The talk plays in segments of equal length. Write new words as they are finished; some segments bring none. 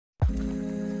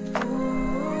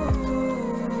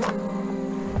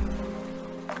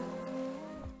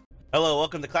Hello,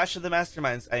 welcome to Clash of the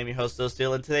Masterminds. I am your host,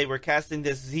 Seoulsteal, and today we're casting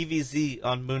this ZVZ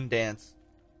on Moondance.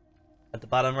 At the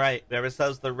bottom right, we have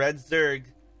ourselves the red Zerg.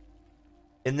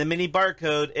 In the mini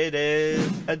barcode, it is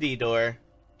ADeeDoor.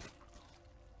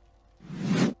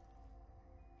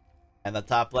 And the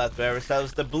top left, we have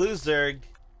ourselves the blue Zerg.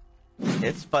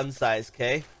 It's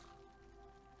Funsizek.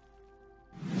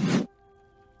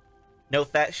 No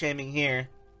fat shaming here,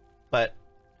 but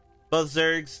both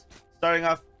Zergs starting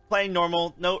off playing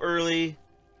normal, no early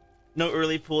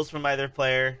pools from either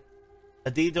player.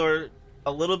 ADeeDoor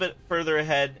a little bit further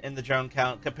ahead in the drone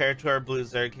count compared to our blue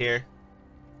Zerg here.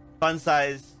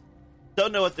 Funsize,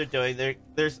 don't know what they're doing. Their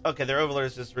Overlord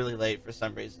is just really late for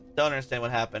some reason. Don't understand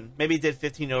what happened. Maybe he did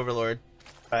 15 Overlord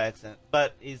by accident,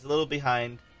 but he's a little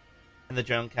behind in the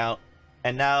drone count.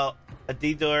 And now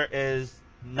ADeeDoor is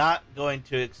not going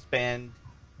to expand.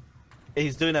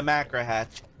 He's doing a macro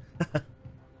hatch.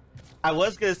 I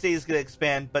was gonna say he's gonna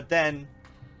expand, but then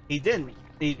he didn't.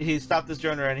 He stopped this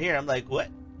drone right here. I'm like, what?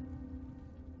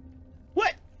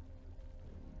 What?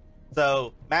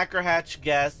 So macro hatch,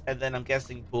 guess, and then I'm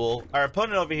guessing pool. Our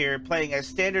opponent over here playing as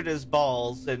standard as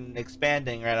balls and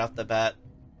expanding right off the bat.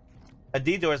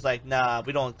 ADeeDoor's like, nah,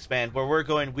 we don't expand. Where we're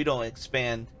going, we don't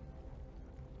expand.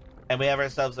 And we have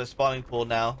ourselves a spawning pool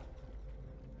now.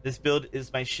 This build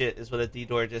is my shit, is what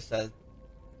ADeeDoor just said.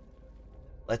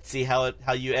 Let's see how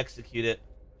you execute it.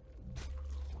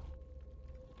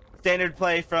 Standard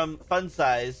play from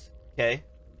Funsize, okay.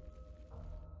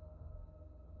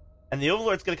 And the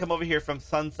Overlord's gonna come over here from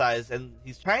Funsize, and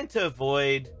he's trying to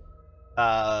avoid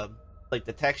like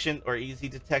detection or easy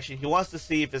detection. He wants to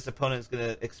see if his opponent is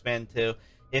gonna expand too.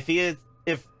 If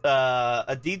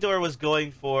ADeeDoor was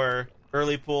going for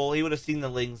early pool, he would have seen the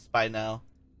lings by now.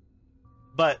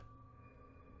 But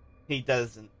he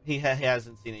doesn't. He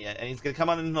hasn't seen it yet, and he's gonna come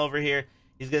on in over here.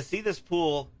 He's gonna see this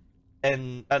pool,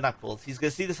 and not pools. He's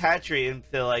gonna see this hatchery and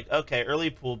feel like, okay, early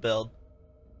pool build.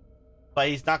 But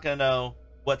he's not gonna know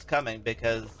what's coming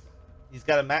because he's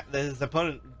got his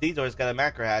opponent ADeeDoor's got a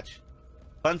macro hatch.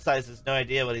 Funsize has no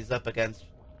idea what he's up against,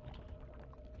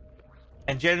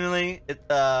 and generally,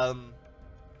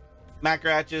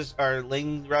 macro hatches are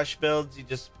ling rush builds. You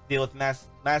just deal with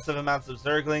massive amounts of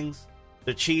Zerglings.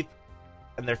 They're cheap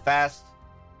and they're fast,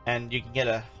 and you can get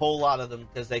a whole lot of them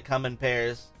because they come in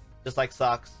pairs, just like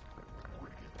socks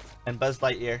and Buzz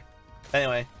Lightyear.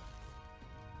 Anyway,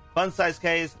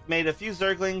 Funsizek has made a few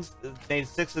Zerglings, made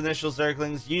 6 initial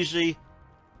Zerglings. Usually,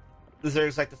 the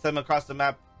Zergs like to send them across the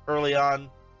map early on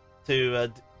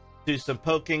to do some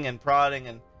poking and prodding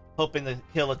and hoping to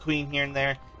kill a queen here and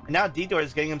there. And now ADeeDoor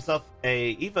is getting himself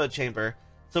a Evo chamber,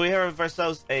 so we have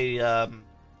ourselves a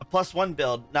 +1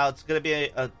 build. Now it's going to be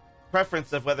a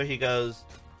preference of whether he goes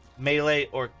melee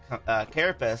or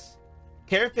carapace.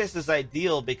 Carapace is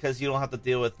ideal because you don't have to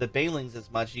deal with the banelings as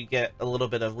much. You get a little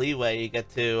bit of leeway. You get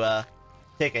to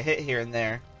take a hit here and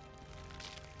there.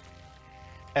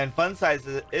 And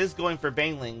Funsize is going for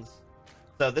banelings,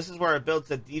 so this is where our builds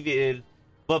have deviated,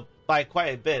 but by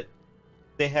quite a bit.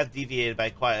 They have deviated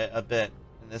by quite a bit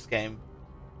in this game.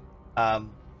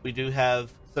 We do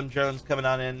have some drones coming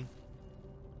on in.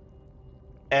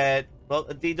 And, well,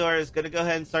 ADeeDoor is going to go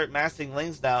ahead and start massing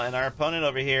lings now, and our opponent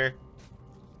over here,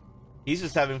 he's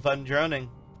just having fun droning.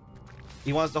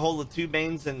 He wants to hold the 2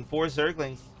 mains and 4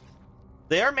 Zerglings.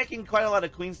 They are making quite a lot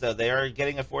of queens, though. They are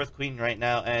getting a 4th queen right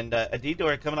now, and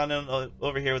ADeeDoor coming on in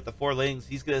over here with the 4 lings.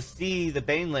 He's going to see the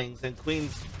banelings and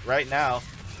queens right now,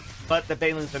 but the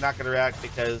banelings are not going to react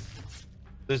because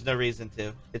there's no reason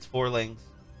to. It's 4 lings.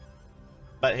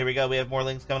 But here we go. We have more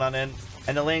lings coming on in,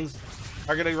 and the lings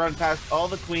are going to run past all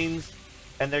the queens,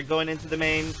 and they're going into the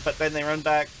main, but then they run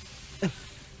back.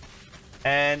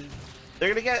 And they're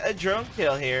going to get a drone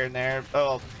kill here and there.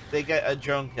 Oh, they get a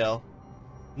drone kill.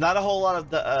 Not a whole lot of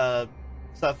the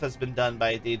stuff has been done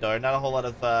by ADeeDoor. Not a whole lot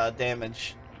of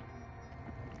damage.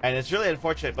 And it's really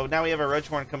unfortunate, but now we have a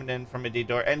Roachhorn coming in from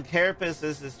ADeeDoor, and Carapace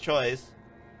is his choice.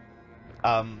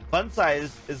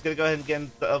 Funsize is going to go ahead and get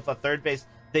himself a 3rd base.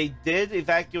 They did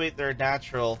evacuate their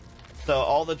natural, so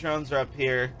all the drones are up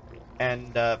here,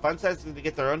 and Funsize is going to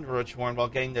get their own Roachhorn while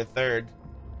getting their 3rd.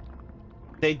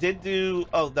 They did do...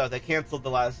 Oh, no, they canceled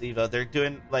the last Evo. They're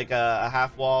doing, like, a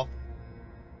half wall,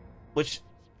 which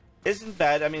isn't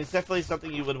bad. I mean, it's definitely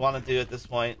something you would want to do at this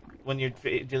point when you're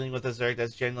dealing with a Zerg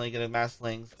that's generally going to mass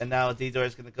lings. And now ADeeDoor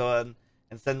is going to go on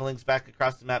and send the lings back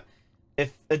across the map.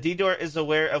 If ADeeDoor is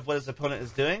aware of what his opponent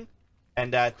is doing,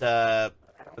 and that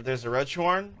there's a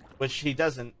Roachhorn, which he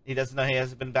doesn't know, he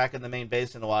hasn't been back in the main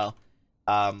base in a while.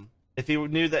 If he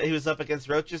knew that he was up against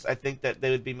roaches, I think that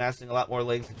they would be massing a lot more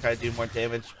lings to try to do more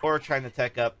damage, or trying to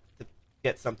tech up to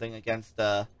get something against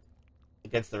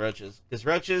against the roaches, because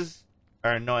roaches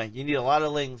are annoying. You need a lot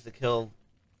of lings to kill,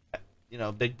 you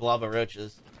know, big blob of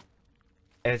roaches,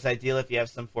 and it's ideal if you have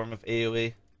some form of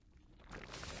AoE.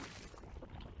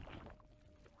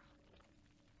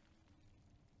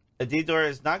 ADeeDoor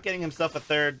is not getting himself a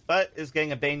third, but is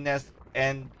getting a Bane Nest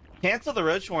and cancel the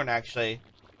Roach Warren, actually.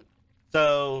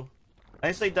 So,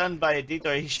 nicely done by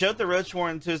ADeeDoor. He showed the Roach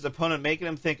Warren to his opponent, making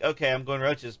him think, okay, I'm going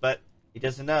roaches, but he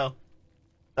doesn't know.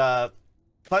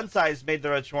 Funsizek made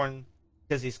the Roach Warren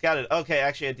because he scouted. Okay,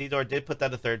 actually, ADeeDoor did put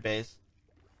that at third base.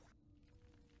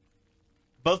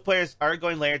 Both players are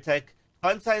going layer tech.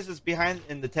 Funsizek is behind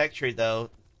in the tech tree,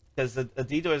 though, because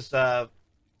ADeeDoor's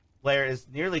layer is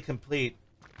nearly complete.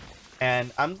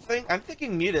 And I'm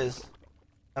thinking Mutas.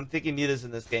 I'm thinking Mutas in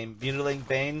this game. Mutaling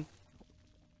Bane,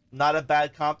 not a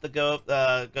bad comp to go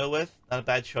with. Not a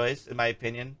bad choice, in my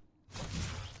opinion.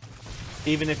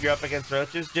 Even if you're up against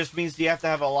roaches, just means you have to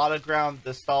have a lot of ground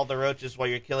to stall the roaches while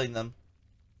you're killing them.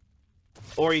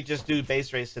 Or you just do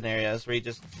base race scenarios where you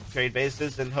just trade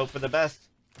bases and hope for the best.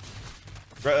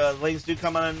 Lings do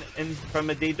come on in from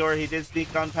ADeeDoor. He did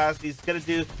sneak on past. He's gonna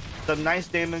do some nice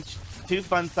damage to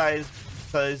Funsizek.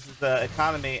 The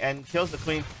economy and kills the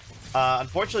queen.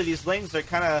 Unfortunately, these lings are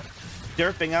kind of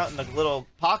derping out in the little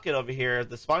pocket over here,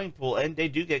 the spawning pool, and they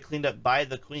do get cleaned up by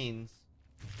the queens.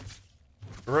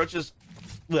 Roach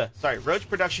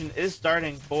production is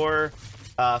starting for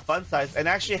Funsizek, and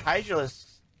actually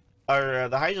Hydralisks, or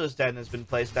the Hydralisk den has been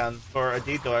placed down for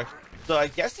ADeeDoor. So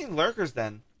I'm guessing lurkers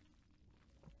then.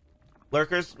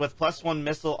 Lurkers with +1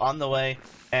 missile on the way,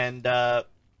 and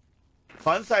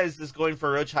Funsizek is going for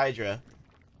Roach Hydra.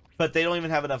 But they don't even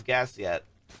have enough gas yet.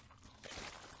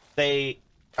 They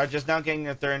are just now getting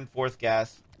their third and fourth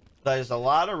gas. There's a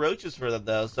lot of roaches for them,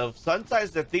 though. So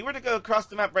Funsizek, if he were to go across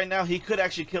the map right now, he could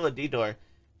actually kill ADeeDoor.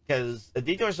 Because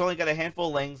ADeeDoor's only got a handful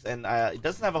of lings, and he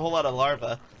doesn't have a whole lot of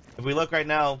larvae. If we look right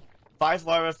now, 5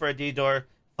 larvae for ADeeDoor,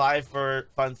 5 for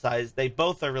Funsizek. They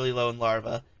both are really low in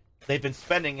larvae. They've been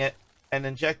spending it and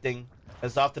injecting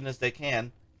as often as they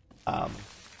can.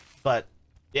 But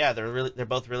yeah, they're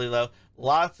both really low.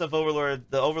 Lots of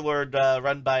Overlord, the Overlord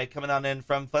run by coming on in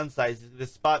from Funsizek to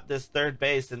spot this third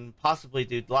base and possibly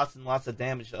do lots and lots of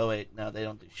damage. Oh wait, no, they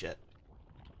don't do shit.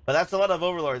 But that's a lot of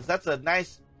Overlords. That's a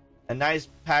nice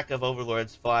pack of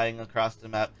Overlords flying across the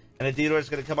map. And ADeeDoor is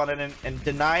going to come on in and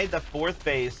deny the fourth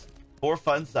base for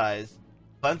Funsizek.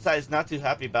 Funsizek is not too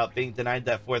happy about being denied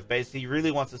that fourth base. He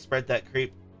really wants to spread that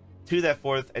creep to that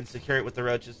fourth and secure it with the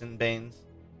roaches and banes.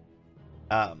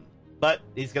 But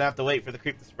he's going to have to wait for the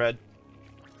creep to spread.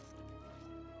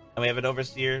 And we have an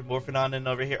Overseer morphing on in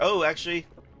over here. Oh, actually,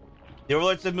 the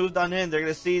Overlords have moved on in. They're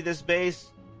going to see this base.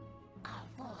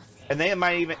 And they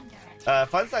might even...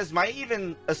 Funsizek might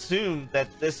even assume that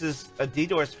this is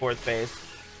ADeeDoor's fourth base.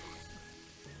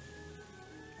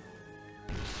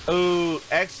 Oh,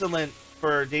 excellent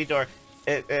for ADeeDoor.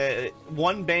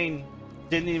 One Bane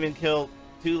didn't even kill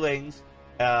 2 lings.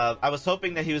 I was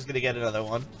hoping that he was going to get another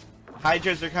one.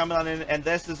 Hydras are coming on in, and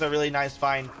this is a really nice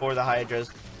find for the Hydras.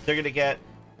 They're going to get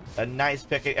a nice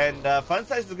pick, and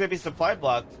Funsizek is going to be supply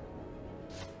blocked.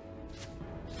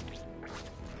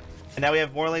 And now we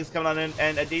have more lings coming on in,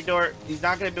 and ADeeDoor, he's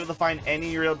not going to be able to find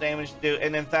any real damage to do.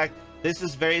 And in fact, this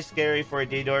is very scary for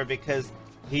ADeeDoor because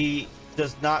he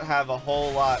does not have a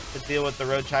whole lot to deal with the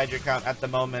Roach Hydra count at the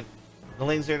moment. The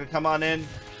lings are going to come on in,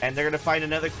 and they're going to find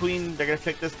another queen. They're going to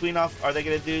pick this queen off. Are they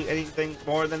going to do anything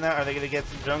more than that? Are they going to get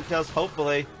some drone kills?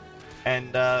 Hopefully.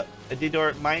 And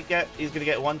ADeeDoor might get, he's going to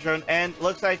get 1 drone. And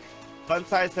looks like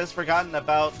Funsizek has forgotten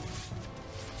about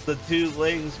the 2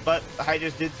 lings, but the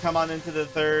Hydras did come on into the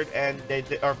third and they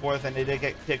did, or fourth, and they did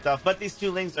get kicked off. But these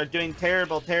 2 lings are doing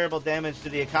terrible, terrible damage to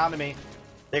the economy.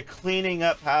 They're cleaning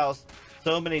up house.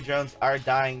 So many drones are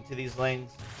dying to these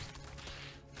lings.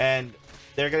 And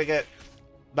they're going to get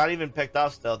not even picked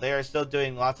off still. They are still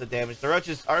doing lots of damage. The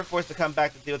roaches are forced to come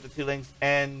back to deal with the 2 lings,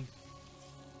 and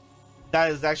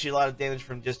that is actually a lot of damage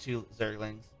from just 2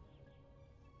 Zerglings.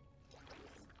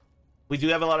 We do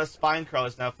have a lot of spine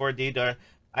crawlers now for ADeeDoor.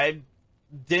 I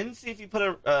didn't see if you put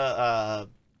a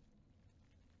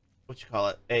what you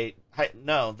call it?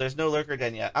 No, there's no lurker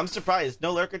den yet. I'm surprised.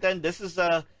 No lurker den. This is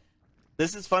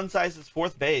Funsizek's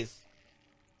 4th base.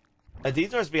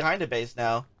 ADeeDoor's behind a base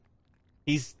now.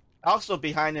 He's also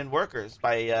behind in workers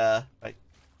by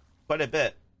quite a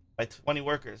bit, by 20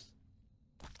 workers.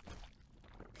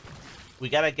 We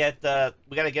gotta get a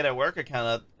worker count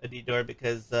up, ADeeDoor,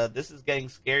 because this is getting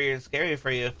scarier and scarier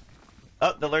for you.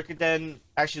 Oh, the lurker den,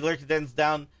 actually lurker den's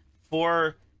down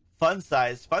for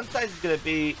Funsizek. Funsizek is gonna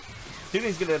be, soon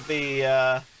he's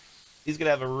gonna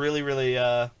have a really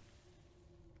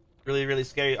really, really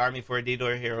scary army for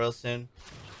ADeeDoor here real soon.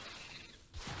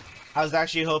 I was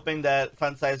actually hoping that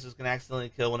Funsizek was going to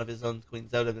accidentally kill one of his own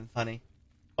queens. That would have been funny.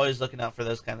 Always looking out for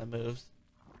those kind of moves.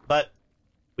 But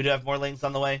we do have more lings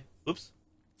on the way. Oops.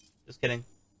 Just kidding.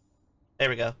 There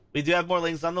we go. We do have more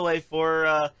lings on the way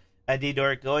for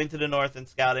ADeeDoor going to the north and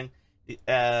scouting.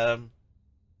 They're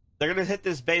going to hit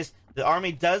this base. The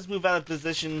army does move out of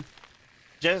position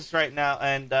just right now,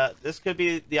 and this could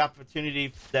be the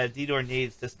opportunity that ADeeDoor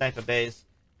needs to snipe a base.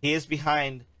 He is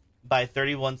behind by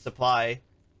 31 supply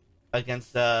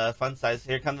against Funsizek.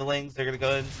 Here come the lings. They're going to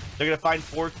go in. They're going to find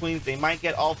 4 queens. They might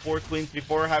get all 4 queens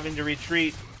before having to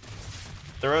retreat.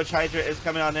 The 𝙀𝙓𝙋𝘼𝙉𝘿 is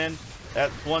coming on in.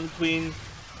 That's 1 queen.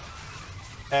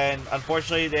 And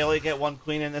unfortunately, they only get 1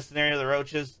 queen in this scenario.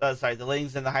 The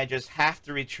lings and the hydras have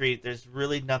to retreat. There's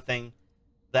really nothing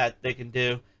that they can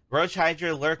do.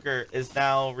 𝙀𝙓𝙋𝘼𝙉 Lurker is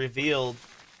now revealed,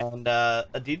 and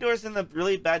ADeeDoor is in a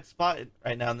really bad spot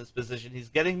right now in this position. He's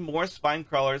getting more spine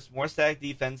crawlers, more static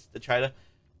defense to try to.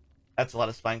 That's a lot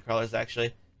of spine crawlers, actually.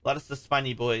 A lot of the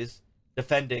spiny boys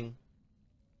defending.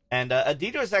 And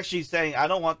ADeeDoor is actually saying, I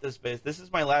don't want this base. This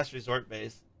is my last resort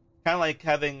base. Kind of like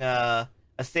having a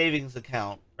savings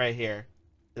account right here.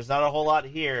 There's not a whole lot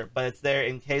here, but it's there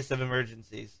in case of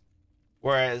emergencies.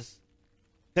 Whereas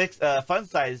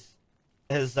Funsizek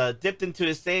has dipped into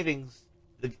his savings,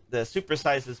 the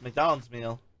supersized his McDonald's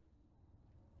meal.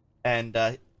 And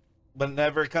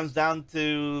whenever it comes down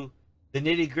to the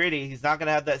nitty-gritty, he's not going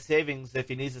to have that savings if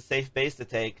he needs a safe base to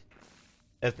take.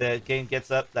 If the game gets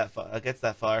that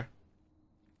far.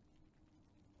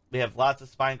 We have lots of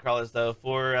spine crawlers though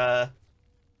for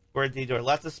ADeeDoor.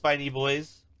 Lots of spiny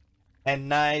boys. And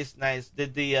nice.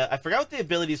 Did the I forgot what the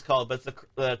ability's called, but it's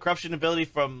the corruption ability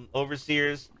from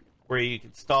Overseers, where you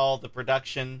can stall the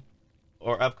production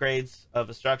or upgrades of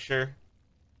a structure.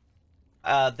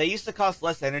 They used to cost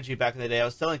less energy back in the day. I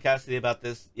was telling Cassidy about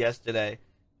this yesterday.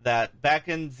 That back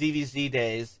in ZVZ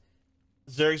days,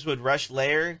 Zergs would rush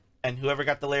lair, and whoever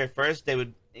got the lair first, they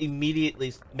would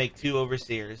immediately make 2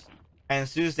 Overseers. And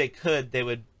as soon as they could, they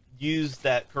would use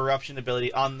that corruption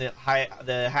ability on the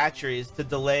hatcheries to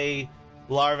delay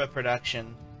larva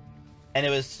production. And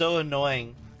it was so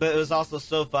annoying, but it was also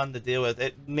so fun to deal with.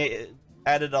 It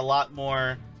added a lot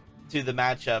more to the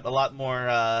matchup, a lot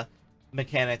more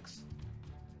mechanics.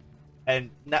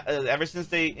 And ever since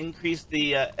they increased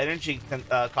the energy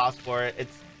cost for it,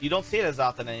 you don't see it as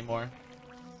often anymore.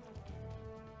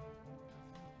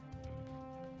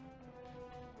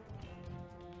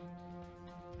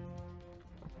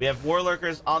 We have war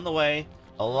lurkers on the way.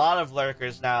 A lot of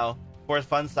lurkers now for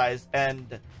Funsizek,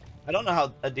 and I don't know how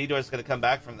ADeeDoor is going to come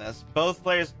back from this. Both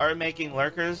players are making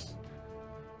lurkers.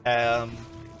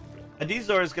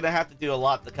 ADeeDoor is going to have to do a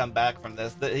lot to come back from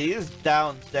this. He is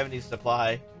down 70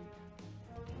 supply.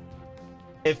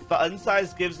 If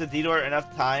Funsizek gives ADeeDoor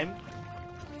enough time,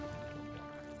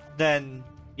 then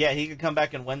yeah, he could come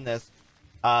back and win this.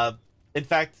 In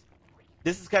fact,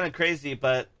 this is kind of crazy,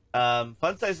 but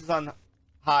Funsizek is on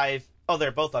Hive. Oh,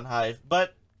 they're both on Hive,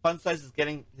 but Funsizek is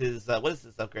getting his what is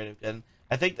this upgrade again?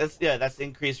 I think that's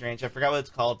increased range. I forgot what it's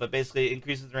called, but basically it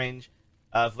increases the range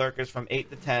of lurkers from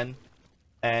 8 to 10.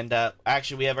 And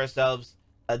actually, we have ourselves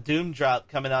a Doom drop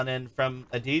coming on in from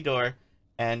ADeeDoor,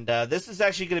 and this is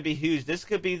actually going to be huge. This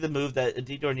could be the move that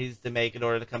ADeeDoor needs to make in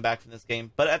order to come back from this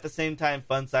game. But at the same time,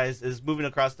 Funsizek is moving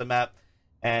across the map,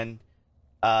 and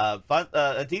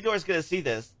ADeeDoor is going to see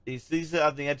this. He sees it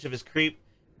on the edge of his creep,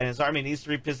 and his army needs to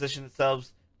reposition itself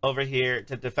over here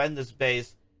to defend this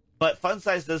base. But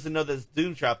Funsizek doesn't know this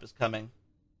Doom drop is coming.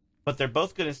 But they're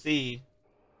both going to see.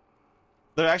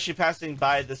 They're actually passing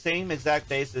by the same exact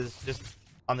bases, just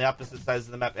on the opposite sides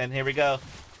of the map. And here we go.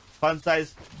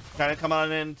 Funsizek trying to come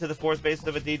on into the 4th base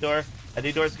of ADeeDoor.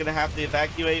 ADeeDoor is going to have to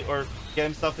evacuate or get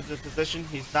himself into position.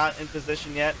 He's not in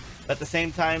position yet. But at the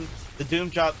same time, the Doom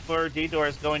drop for ADeeDoor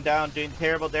is going down, doing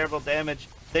terrible damage.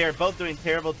 They are both doing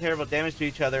terrible damage to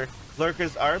each other.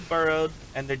 Lurkers are burrowed,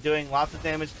 and they're doing lots of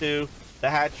damage to the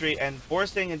hatchery and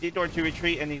forcing ADeeDoor to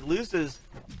retreat, and he loses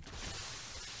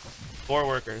 4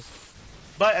 workers.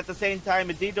 But at the same time,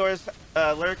 ADeeDoor's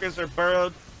lurkers are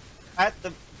burrowed at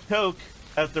the choke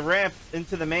of the ramp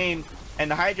into the main,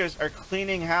 and the hydras are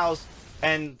cleaning house,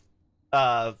 and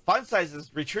Funsizek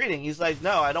is retreating. He's like,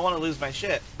 no, I don't want to lose my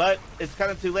shit. But it's kind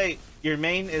of too late. Your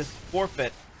main is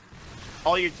forfeit.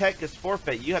 All your tech is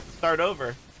forfeit. You have to start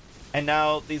over. And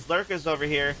now these lurkers over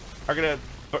here are going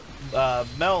to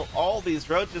melt all these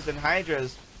roaches and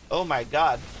hydras. Oh my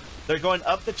god. They're going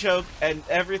up the choke, and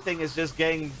everything is just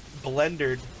getting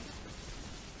blendered.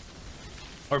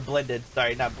 Or blended.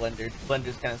 Sorry, not blendered.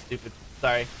 Blender's kind of stupid.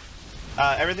 Sorry.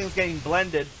 Everything's getting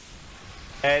blended.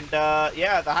 And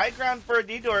yeah, the high ground for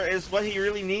ADeeDoor is what he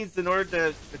really needs in order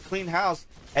to clean house.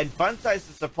 And Funsize's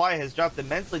supply has dropped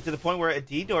immensely to the point where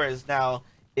ADeeDoor is now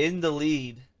in the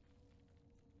lead.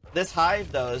 This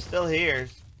hive, though, is still here.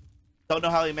 Don't know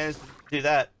how he managed to do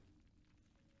that.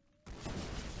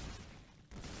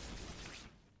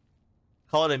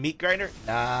 Call it a meat grinder?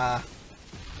 Nah.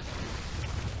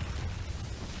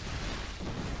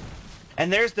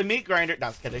 And there's the meat grinder. No, I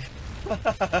was kidding.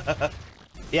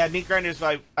 Yeah, meat grinders.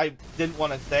 I didn't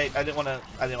want to say. I didn't want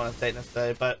to say it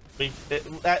necessarily, but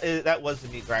that was the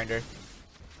meat grinder.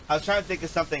 I was trying to think of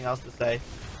something else to say,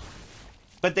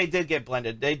 but they did get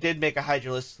blended. They did make a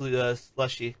𝙀𝙓𝙋𝘼𝙉𝘿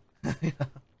slushy.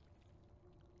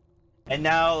 And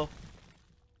now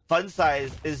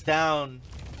Funsize is down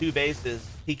 2 bases.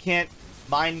 He can't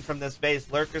mine from this base.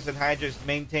 Lurkers and hydras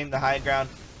maintain the high ground,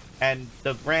 and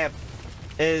the ramp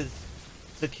is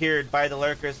secured by the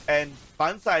lurkers. And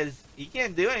Funsize, he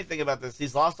can't do anything about this.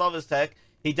 He's lost all of his tech.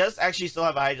 He does actually still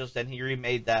have a hydros den. He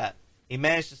remade that. He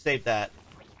managed to save that,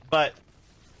 but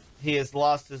he has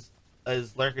lost his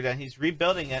lurker den. He's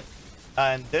rebuilding it,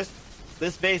 and this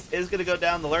base is going to go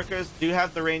down. The lurkers do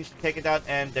have the range to take it down,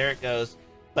 and there it goes.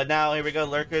 But now, here we go.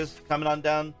 Lurkers coming on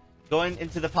down, going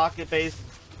into the pocket base.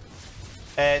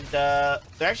 And they're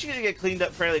actually going to get cleaned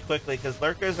up fairly quickly, because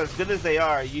lurkers, as good as they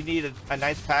are, you need a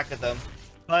nice pack of them.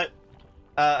 But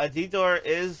ADeeDoor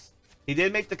he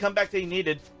did make the comeback that he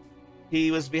needed.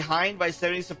 He was behind by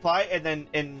 70 supply, and then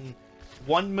in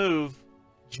one move,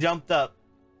 jumped up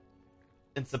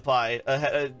in supply.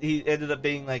 He ended up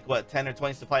being like, what, 10 or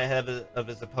 20 supply ahead of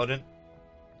his opponent.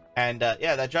 And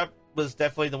yeah, that drop was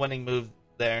definitely the winning move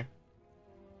there.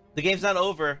 The game's not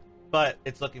over, but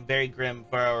it's looking very grim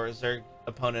for our Zerg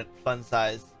opponent,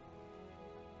 Funsize.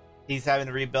 He's having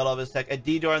to rebuild all of his tech.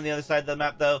 ADeeDoor on the other side of the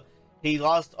map, though, he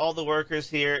lost all the workers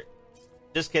here.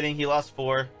 Just kidding, he lost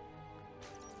 4.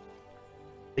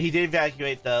 He did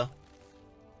evacuate, though.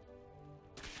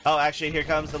 Oh, actually, here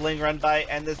comes the Ling run by,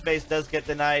 and this base does get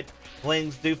denied.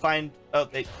 Lings do find... Oh,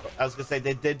 I was going to say,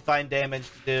 they did find damage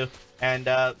to do. And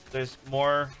there's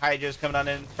more hydras coming on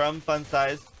in from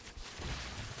Funsize.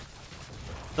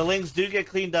 The Lings do get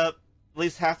cleaned up. At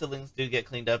least half the Lings do get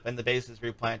cleaned up, and the base is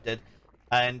replanted.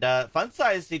 And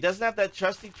Funsize, he doesn't have that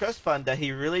trusty trust fund that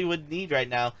he really would need right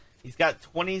now. He's got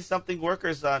 20-something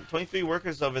workers on, 23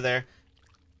 workers over there,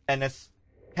 and it's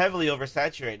heavily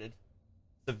oversaturated.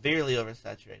 Severely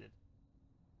oversaturated.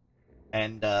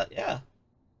 And yeah,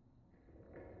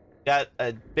 got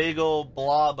a big old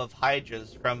blob of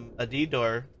hydras from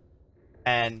ADeeDoor,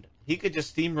 and he could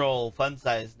just steamroll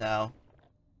Funsize now.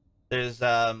 There's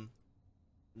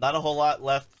not a whole lot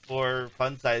left for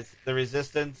Funsize. The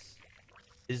resistance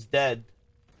is dead.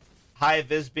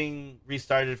 Hive is being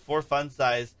restarted for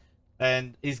Funsize,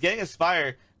 and he's getting a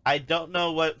Spire. I don't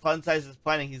know what Funsize is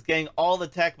planning. He's getting all the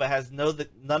tech, but has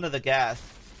none of the gas.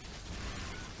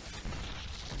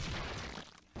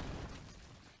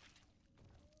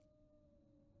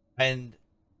 And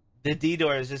the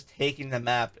ADeeDoor is just taking the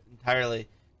map entirely.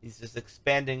 He's just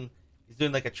expanding. He's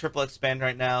doing like a triple expand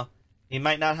right now. He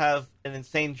might not have an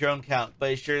insane drone count,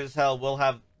 but he sure as hell will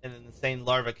have an insane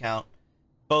larva count.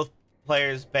 Both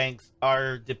players' banks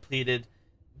are depleted,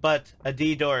 but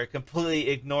ADeeDoor completely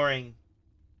ignoring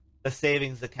the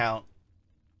savings account,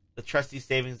 the trusty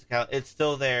savings account. It's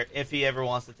still there if he ever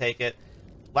wants to take it.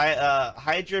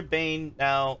 Hydra, Bane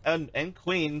now, and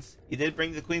Queens. He did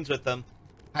bring the Queens with them.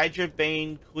 Hydra,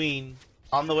 Bane, Queen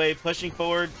on the way, pushing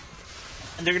forward,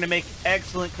 and they're going to make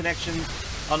excellent connections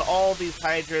on all these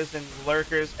Hydras and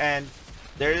Lurkers, and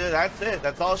that's it.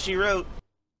 That's all she wrote.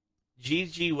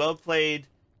 GG, well played.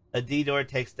 ADeeDoor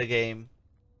takes the game.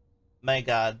 My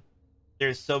god,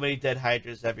 there's so many dead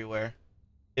Hydras everywhere.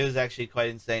 It was actually quite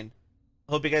insane.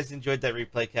 Hope you guys enjoyed that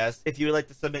replay cast. If you would like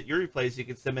to submit your replays, you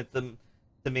can submit them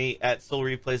to me at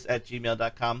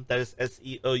seoulreplays@gmail.com. That is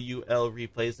SEOUL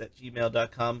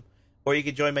replays@gmail.com. Or you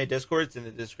can join my Discord. It's in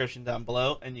the description down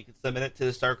below, and you can submit it to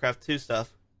the StarCraft 2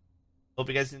 stuff. Hope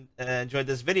you guys enjoyed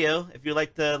this video. If you'd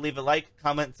like to leave a like,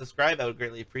 comment, and subscribe, I would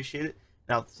greatly appreciate it.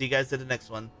 And I'll see you guys in the next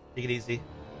one. Take it easy.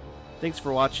 Thanks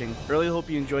for watching. Really hope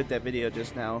you enjoyed that video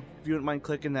just now. If you wouldn't mind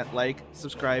clicking that like,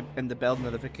 subscribe, and the bell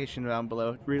notification down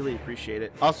below, really appreciate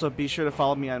it. Also, be sure to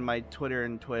follow me on my Twitter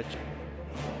and Twitch